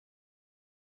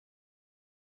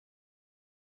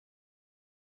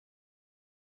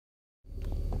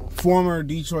former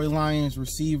Detroit Lions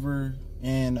receiver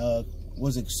and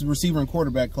receiver and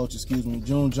quarterback coach,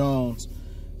 June Jones,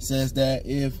 says that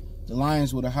if the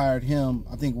Lions would have hired him,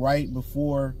 I think right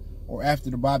before or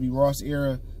after the Bobby Ross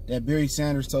era, that Barry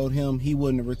Sanders told him he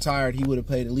wouldn't have retired. He would have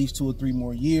played at least 2 or 3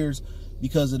 more years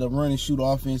because of the run and shoot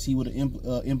offense he would have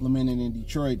implemented in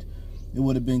Detroit. It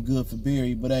would have been good for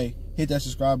Barry. But hey, hit that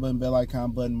subscribe button, bell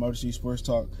icon button, Motor City Sports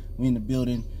Talk. We in the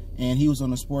building. And he was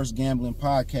on the Sports Gambling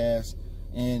Podcast,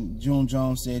 and June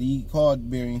Jones said he called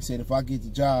Barry and said, if I get the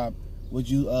job, would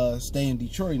you stay in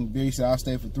Detroit? And Barry said, I'll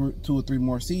stay for 2 or 3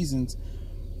 more seasons.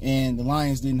 And the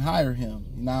Lions didn't hire him.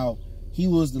 Now, he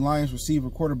was the Lions receiver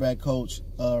quarterback coach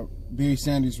Barry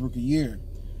Sanders' rookie year.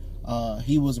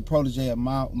 He was a protege of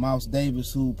Miles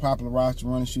Davis, who popularized the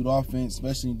run and shoot offense,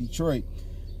 especially in Detroit.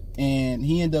 And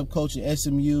he ended up coaching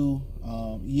SMU.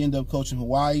 He ended up coaching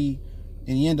Hawaii.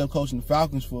 And he ended up coaching the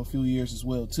Falcons for a few years as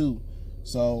well, too.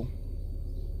 So,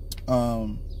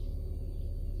 and,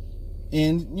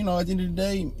 you know, at the end of the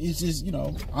day, it's just, you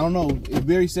know, I don't know. If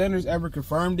Barry Sanders ever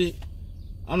confirmed it,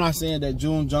 I'm not saying that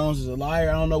June Jones is a liar.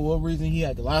 I don't know what reason he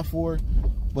had to lie for.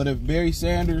 But if Barry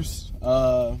Sanders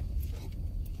would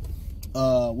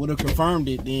have confirmed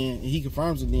it, then he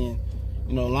confirms it, then,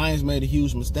 you know, Lions made a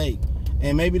huge mistake.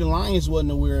 And maybe the Lions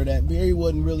wasn't aware of that. Barry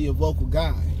wasn't really a vocal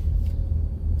guy.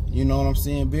 You know what I'm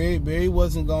saying? Barry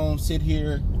wasn't going to sit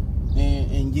here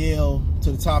and yell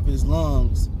to the top of his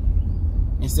lungs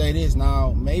and say this.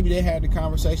 Now, maybe they had the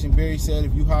conversation. Barry said,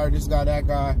 if you hire this guy, that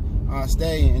guy, I'll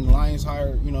stay. And the Lions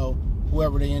hire, you know,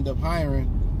 whoever they end up hiring,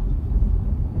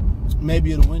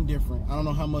 maybe it'll win different. I don't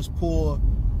know how much pull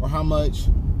or how much,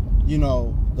 you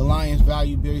know, the Lions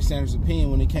valued Barry Sanders' opinion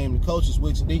when it came to coaches,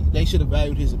 which they should have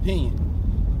valued his opinion.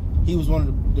 He was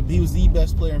he was the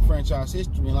best player in franchise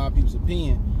history in a lot of people's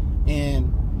opinion.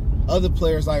 And other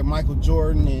players like Michael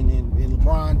Jordan and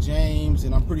LeBron James,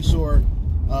 and I'm pretty sure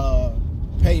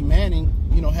Peyton Manning,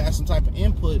 you know, had some type of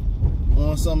input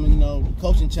on some, you know,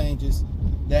 coaching changes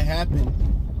that happened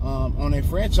on their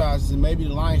franchises, and maybe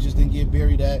the Lions just didn't give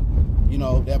Barry that, you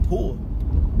know, that pull.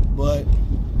 But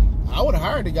I would have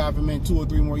hired the guy if it meant 2 or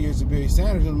 3 more years of Barry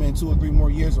Sanders. It would have meant 2 or 3 more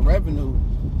years of revenue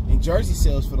and jersey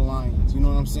sales for the Lions. You know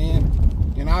what I'm saying?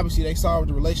 And obviously they solved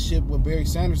the relationship with Barry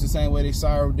Sanders the same way they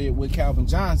solved it with Calvin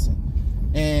Johnson.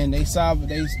 And they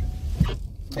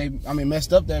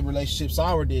messed up that relationship,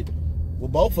 soured it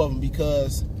with both of them,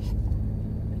 because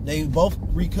they both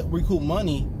recoup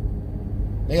money.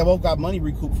 They both got money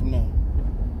recouped from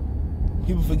them.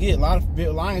 People forget, a lot of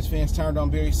Lions fans turned on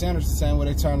Barry Sanders the same way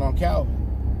they turned on Calvin.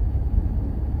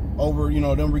 Over, you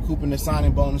know, them recouping the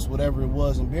signing bonus, whatever it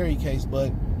was in Barry's case.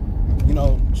 But, you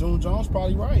know, June Jones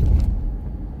probably right.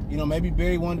 You know, maybe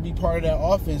Barry wanted to be part of that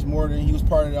offense more than he was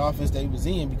part of the offense that he was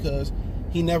in, because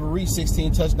he never reached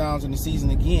 16 touchdowns in the season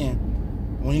again.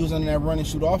 When he was in that run and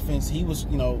shoot offense, he was,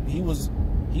 you know, he was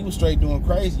straight doing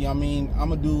crazy. I mean, I'm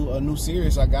going to do a new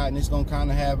series I got, and it's going to kind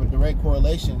of have a direct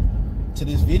correlation to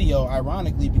this video,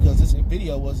 ironically, because this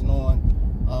video wasn't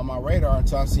on my radar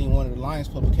until I seen one of the Lions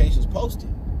publications posted.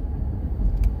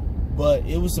 But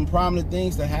it was some prominent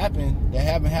things that happened that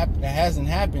hasn't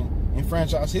happened in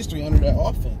franchise history under that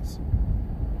offense.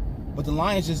 But the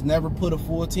Lions just never put a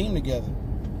full team together.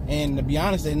 And to be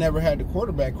honest, they never had the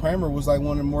quarterback. Kramer was like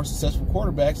one of the more successful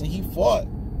quarterbacks, and he fought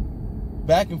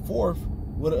back and forth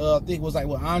with, I think it was like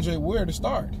with Andre Ware to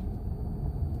start.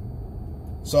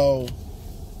 So,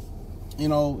 you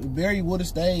know, if Barry would have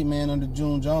stayed, man, under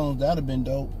June Jones, that would have been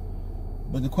dope.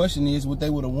 But the question is what they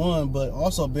would have won. But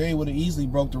also, Barry would have easily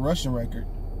broke the rushing record.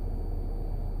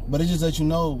 But it just lets you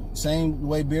know, same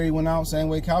way Barry went out, same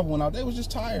way Calvin went out, they was just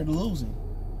tired of losing.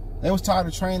 They was tired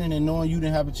of training and knowing you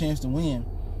didn't have a chance to win.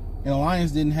 And the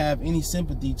Lions didn't have any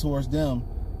sympathy towards them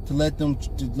to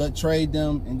let trade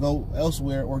them and go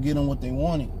elsewhere or get them what they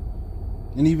wanted.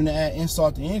 And even to add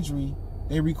insult to injury,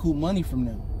 they recoup money from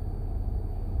them.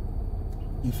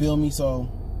 You feel me? So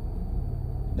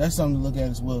that's something to look at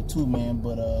as well too, man.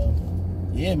 But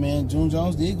yeah, man, June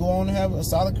Jones did go on to have a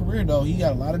solid career though. He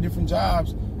got a lot of different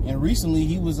jobs, and recently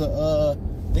he was I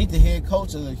think the head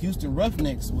coach of the Houston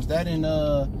Roughnecks. Was that in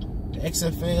the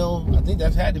XFL? I think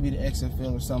that had to be the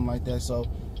XFL or something like that. So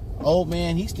old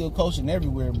man, he's still coaching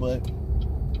everywhere. But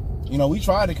you know, we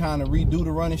tried to kind of redo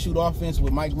the run and shoot offense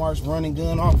with Mike Martz run and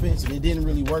gun offense, and it didn't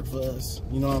really work for us.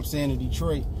 You know what I'm saying? In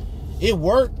Detroit, it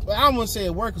worked, but I don't want to say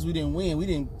it worked because we didn't win. We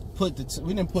didn't put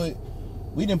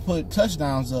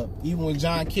touchdowns up. Even when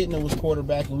John Kitna was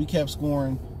quarterback, and we kept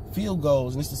scoring field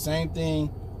goals, and it's the same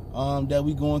thing that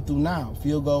we going through now.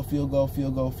 Field goal, field goal,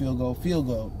 field goal, field goal, field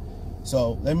goal.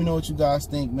 So let me know what you guys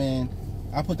think, man.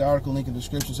 I put the article link in the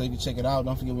description so you can check it out.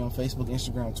 Don't forget me on Facebook,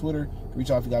 Instagram, Twitter.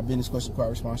 Reach out if you got business questions,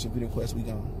 require response, video questions.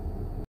 We gone.